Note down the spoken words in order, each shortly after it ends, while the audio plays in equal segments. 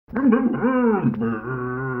Beep,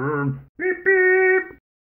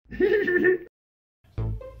 beep.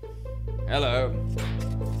 Hello,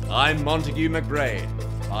 I'm Montague McBrain,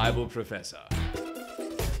 Bible professor.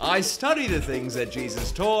 I study the things that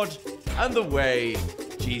Jesus taught and the way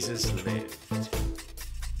Jesus lived.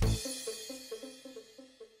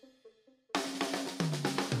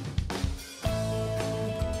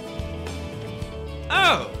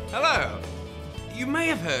 Oh, hello. You may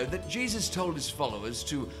have heard that Jesus told his followers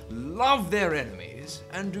to love their enemies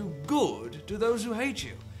and do good to those who hate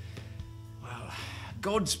you. Well,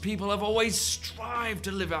 God's people have always strived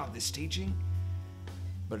to live out this teaching,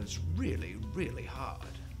 but it's really, really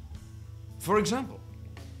hard. For example,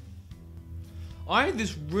 I had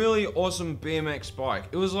this really awesome BMX bike.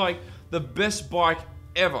 It was like the best bike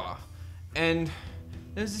ever. And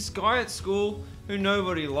there's this guy at school who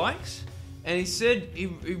nobody likes, and he said he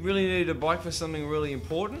really needed a bike for something really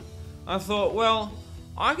important. I thought, well,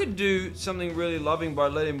 I could do something really loving by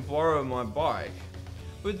letting him borrow my bike.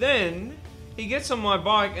 But then he gets on my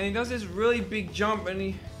bike and he does this really big jump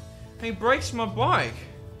and he breaks my bike.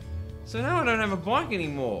 So now I don't have a bike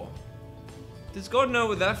anymore. Does God know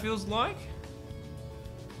what that feels like?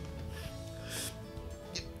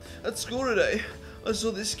 At school today, I saw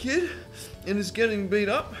this kid and he's getting beat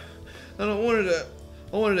up, and I wanted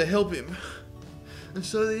to help him. And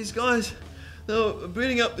so these guys, they were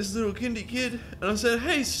beating up this little kindy kid, and I said,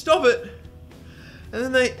 "Hey, stop it!"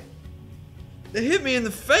 And then they hit me in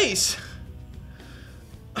the face.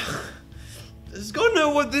 Does God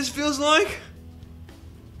know what this feels like?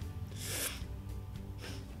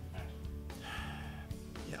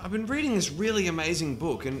 I've been reading this really amazing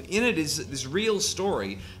book, and in it is this real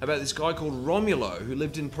story about this guy called Romulo who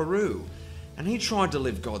lived in Peru, and he tried to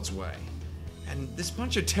live God's way. And this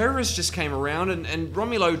bunch of terrorists just came around, and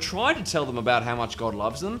Romulo tried to tell them about how much God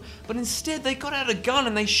loves them, but instead they got out a gun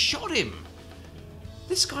and they shot him.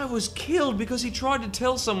 This guy was killed because he tried to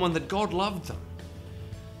tell someone that God loved them.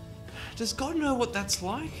 Does God know what that's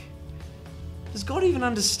like? Does God even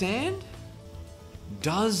understand?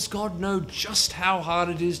 Does God know just how hard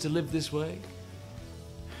it is to live this way?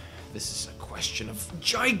 This is a question of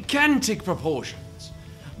gigantic proportions.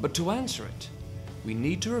 But to answer it, we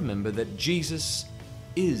need to remember that Jesus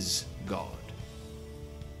is God.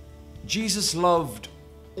 Jesus loved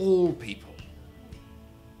all people.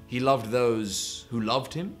 He loved those who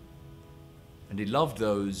loved him, and he loved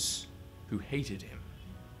those who hated him.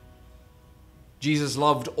 Jesus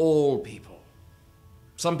loved all people.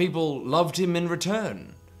 Some people loved him in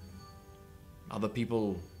return. Other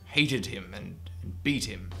people hated him and beat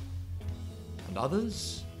him. And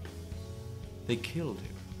others, they killed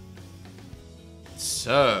him.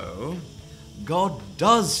 So, God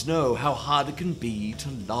does know how hard it can be to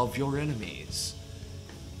love your enemies.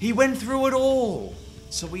 He went through it all,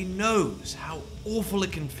 so he knows how awful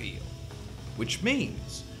it can feel. Which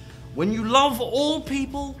means, when you love all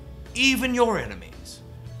people, even your enemies,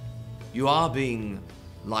 you are being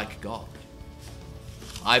like God.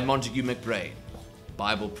 I'm Montague McBrain,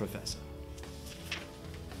 Bible professor.